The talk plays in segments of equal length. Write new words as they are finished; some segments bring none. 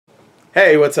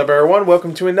Hey, what's up everyone?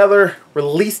 Welcome to another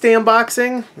release day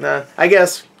unboxing. I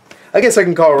guess I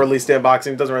can call it release day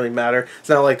unboxing. It doesn't really matter. It's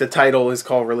not like the title is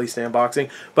called release day unboxing.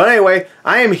 But anyway,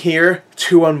 I am here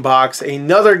to unbox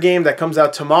another game that comes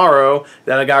out tomorrow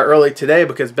that I got early today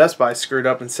because Best Buy screwed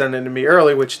up and sent it to me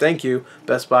early, which thank you,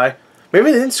 Best Buy.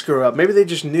 Maybe they didn't screw up. Maybe they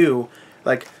just knew.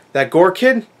 Like, that Gore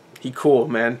kid, he cool,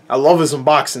 man. I love his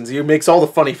unboxings. He makes all the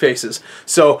funny faces.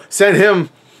 So, send him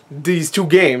these two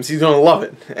games. He's gonna love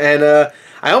it. And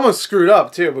I almost screwed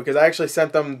up too because I actually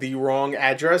sent them the wrong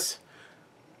address.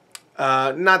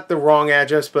 Not the wrong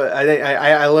address, but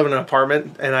I live in an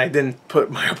apartment and I didn't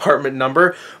put my apartment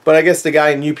number. But I guess the guy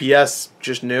in UPS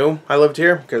just knew I lived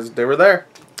here because they were there.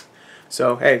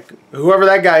 So hey, whoever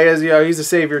that guy is, you know, he's a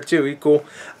savior too. He's cool.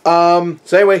 So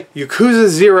anyway, Yakuza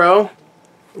 0.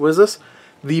 What is this?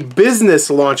 The business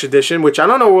launch edition, which I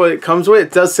don't know what it comes with.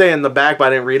 It does say in the back, but I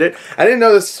didn't read it. I didn't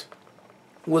know this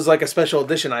was like a special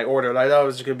edition I ordered. I thought it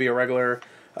was going to be a regular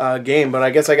game, but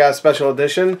I guess I got a special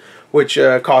edition, which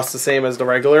costs the same as the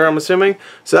regular, I'm assuming.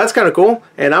 So that's kind of cool,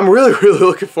 and I'm really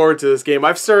looking forward to this game.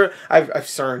 I've seen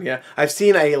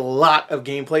a lot of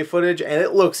gameplay footage, and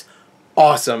it looks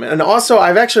awesome. And also,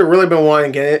 I've actually really been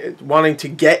wanting to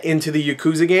get into the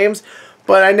Yakuza games,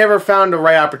 but I never found the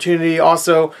right opportunity.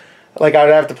 Also, like I'd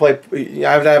have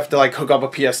to like hook up a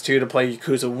PS2 to play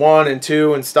Yakuza 1 and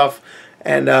 2 and stuff,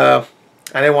 and I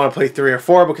didn't want to play 3 or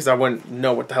 4 because I wouldn't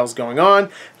know what the hell's going on.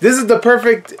 This is the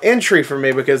perfect entry for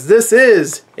me because this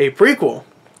is a prequel,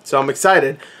 so I'm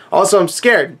excited. Also, I'm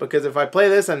scared because if I play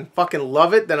this and fucking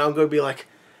love it, then I'm going to be like,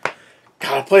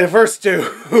 gotta play the first two.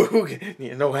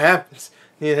 You know what happens.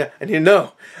 Yeah, and you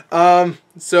know.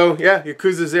 So yeah,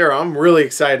 Yakuza 0. I'm really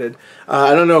excited.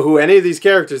 I don't know who any of these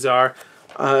characters are.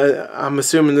 I'm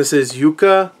assuming this is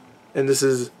Yuka, and this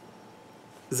is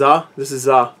Za. This is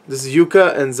Za. This is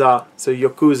Yuka and Za. So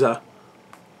Yakuza.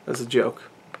 That's a joke.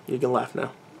 You can laugh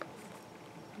now.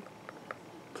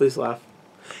 Please laugh.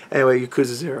 Anyway,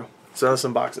 Yakuza 0. So let's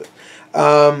unbox it.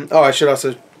 Oh, I should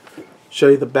also show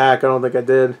you the back. I don't think I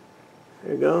did.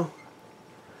 There you go.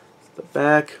 It's the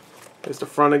back. Here's the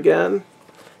front again.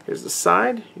 Here's the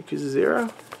side. Yakuza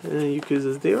 0. And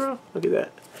Yakuza 0. Look at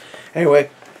that. Anyway.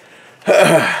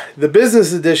 The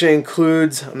business edition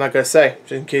includes, I'm not going to say,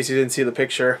 in case you didn't see the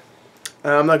picture,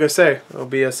 I'm not going to say, it'll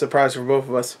be a surprise for both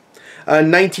of us.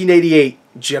 1988,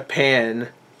 Japan.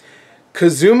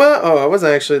 Kazuma, oh, I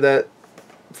wasn't actually that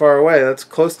far away, that's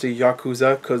close to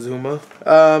Yakuza, Kazuma.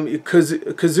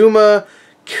 Kazuma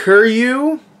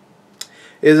Kiryu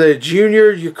is a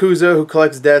junior Yakuza who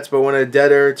collects debts, but when a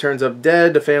debtor turns up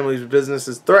dead, the family's business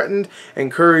is threatened,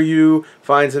 and Kiryu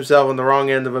finds himself on the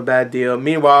wrong end of a bad deal.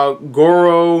 Meanwhile,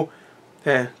 Goro,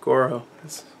 I'm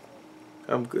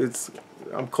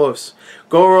close.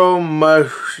 Goro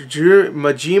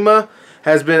Majima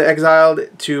has been exiled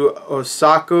to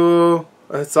Osaka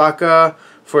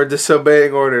for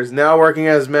disobeying orders. Now working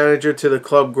as manager to the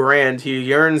Club Grand, he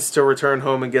yearns to return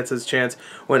home and gets his chance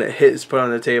when a hit is put on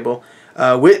the table.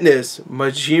 Witness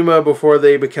Majima before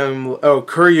they become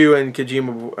Kiryu and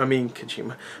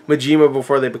Majima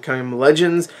before they become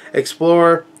legends.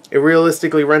 Explore a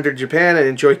realistically rendered Japan and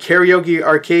enjoy karaoke,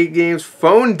 arcade games,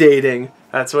 phone dating.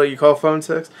 That's what you call phone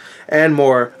sex, and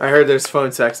more. I heard there's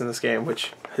phone sex in this game,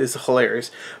 which is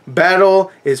hilarious.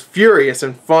 Battle is furious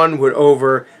and fun with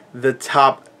over the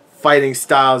top fighting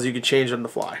styles you can change on the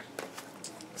fly.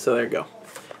 So there you go.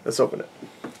 Let's open it.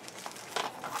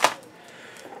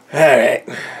 Alright.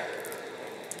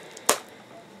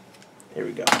 Here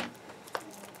we go.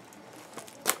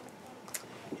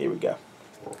 Here we go.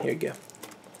 Here we go.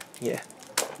 Yeah.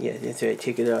 Yeah, that's right.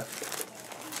 Take it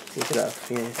off. Take it off.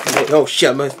 Yeah. Oh, shit.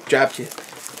 I almost dropped you.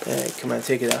 Alright, come on.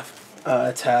 Take it off.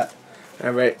 It's hot.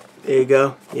 Alright. There you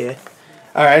go. Yeah.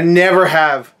 Alright, I never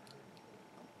have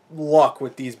luck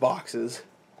with these boxes.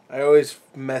 I always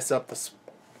mess up the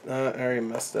I already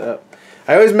messed it up.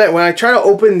 When I try to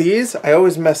open these, I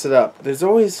always mess it up. There's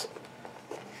always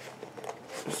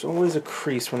a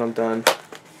crease when I'm done.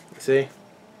 See? I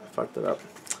fucked it up.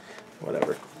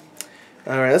 Whatever.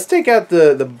 Alright, let's take out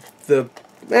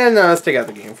let's take out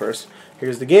the game first.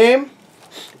 Here's the game.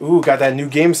 Ooh, got that new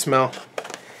game smell.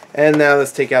 And now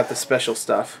let's take out the special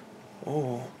stuff.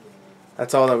 Oh.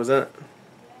 That's all that was in it.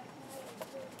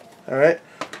 Alright.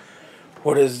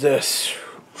 What is this?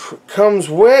 Comes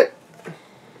with,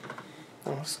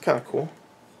 oh, this is kind of cool.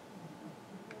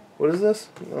 What is this?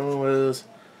 I don't know what it is.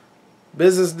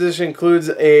 Business edition includes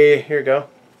a, here we go.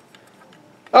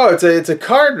 Oh, it's a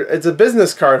card. It's a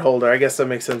business card holder. I guess that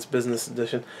makes sense. Business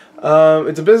edition.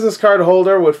 It's a business card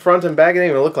holder with front and back. It didn't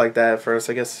even look like that at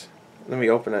first. I guess. Let me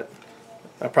open it.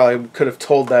 I probably could have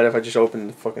told that if I just opened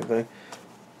the fucking thing.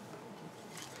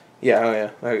 Yeah, oh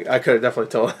yeah. I could have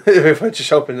definitely told if I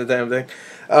just opened the damn thing.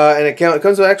 And it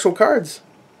comes with actual cards.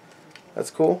 That's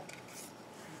cool.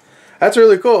 That's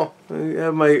really cool. I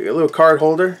have my little card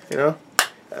holder, you know.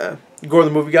 Gore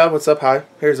the Movie God, what's up? Hi.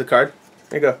 Here's a card.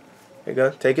 There you go. There you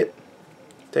go. Take it.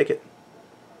 Take it.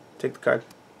 Take the card.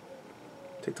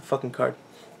 Take the fucking card.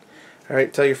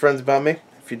 Alright, tell your friends about me.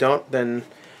 If you don't, then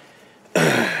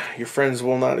your friends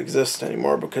will not exist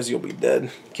anymore because you'll be dead.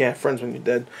 You can't have friends when you're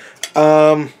dead.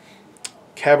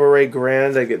 Cabaret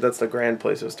Grand. That's the Grand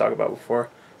place I was talking about before.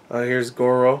 Here's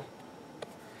Goro.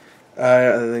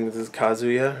 I think this is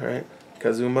Kazuya, right?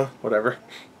 Kazuma, whatever.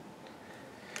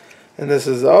 And this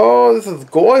is, oh, this is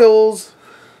Goyles.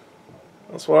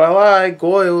 That's what I like,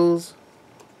 Goyles.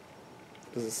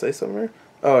 Does it say something here?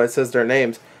 Oh, it says their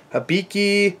names.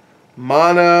 Habiki,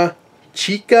 Mana,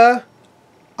 Chika,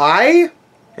 Ai,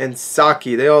 and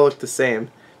Saki. They all look the same.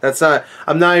 That's not,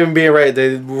 I'm not even being right.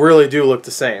 They really do look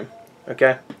the same.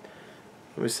 Okay?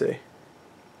 Let me see.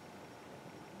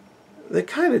 They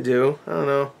kind of do. I don't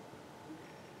know.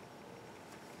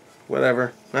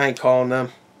 Whatever. I ain't calling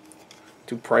them.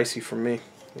 Too pricey for me.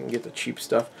 You can get the cheap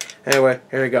stuff. Anyway,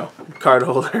 here you go. Card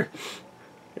holder.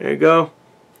 There you go.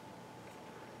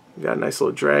 You got a nice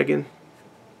little dragon.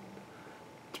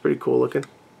 It's pretty cool looking.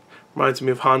 Reminds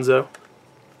me of Hanzo.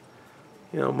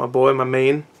 You know, my boy, my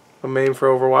main for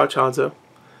Overwatch, Hanzo.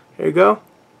 Here you go.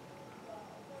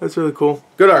 That's really cool.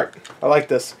 Good art. I like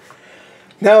this.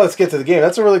 Now let's get to the game.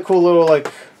 That's a really cool little,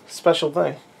 like, special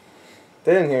thing.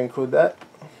 They didn't include that.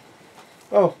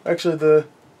 Oh, actually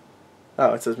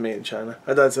oh, it says made in China.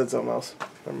 I thought it said something else.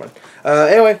 Never mind.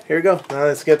 Anyway, here we go. Now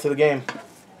let's get to the game.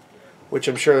 Which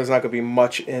I'm sure there's not going to be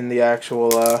much in the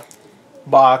actual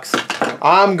box.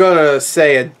 I'm going to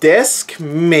say a disc,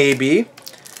 maybe.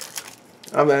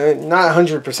 I'm not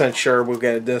 100% sure we'll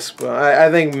get a disc, but I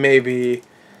think maybe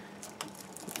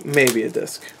a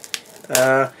disc.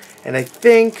 And I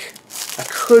think I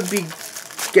could be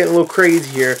getting a little crazy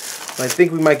here, but I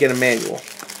think we might get a manual.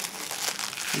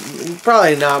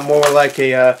 Probably not. More like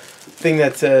a thing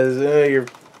that says you're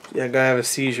gonna have a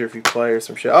seizure if you play or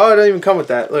some shit. Oh, it doesn't even come with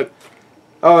that. Look.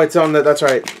 Oh, it's on the. That's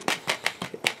right.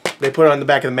 They put it on the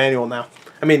back of the manual now.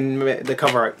 I mean, the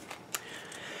cover art.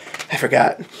 I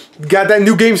forgot. Got that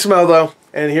new game smell though.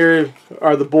 And here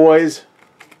are the boys.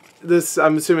 This,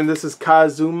 I'm assuming this is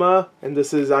Kazuma and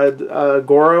this is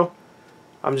Goro.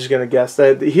 I'm just gonna guess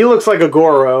that he looks like a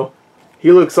Goro.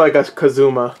 He looks like a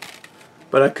Kazuma,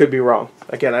 but I could be wrong.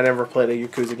 Again, I never played a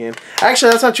Yakuza game.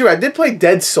 Actually, that's not true. I did play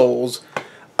Dead Souls.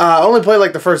 I only played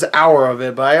like the first hour of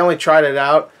it, but I only tried it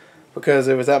out because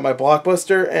it was at my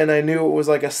Blockbuster, and I knew it was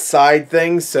like a side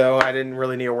thing, so I didn't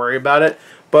really need to worry about it.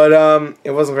 But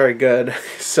it wasn't very good,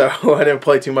 so I didn't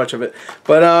play too much of it.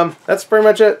 But that's pretty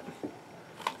much it.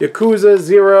 Yakuza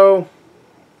 0.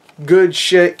 Good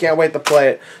shit. Can't wait to play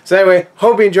it. So anyway,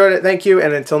 hope you enjoyed it. Thank you,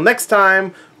 and until next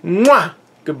time, mwah,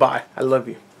 goodbye. I love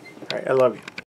you. All right, I love you.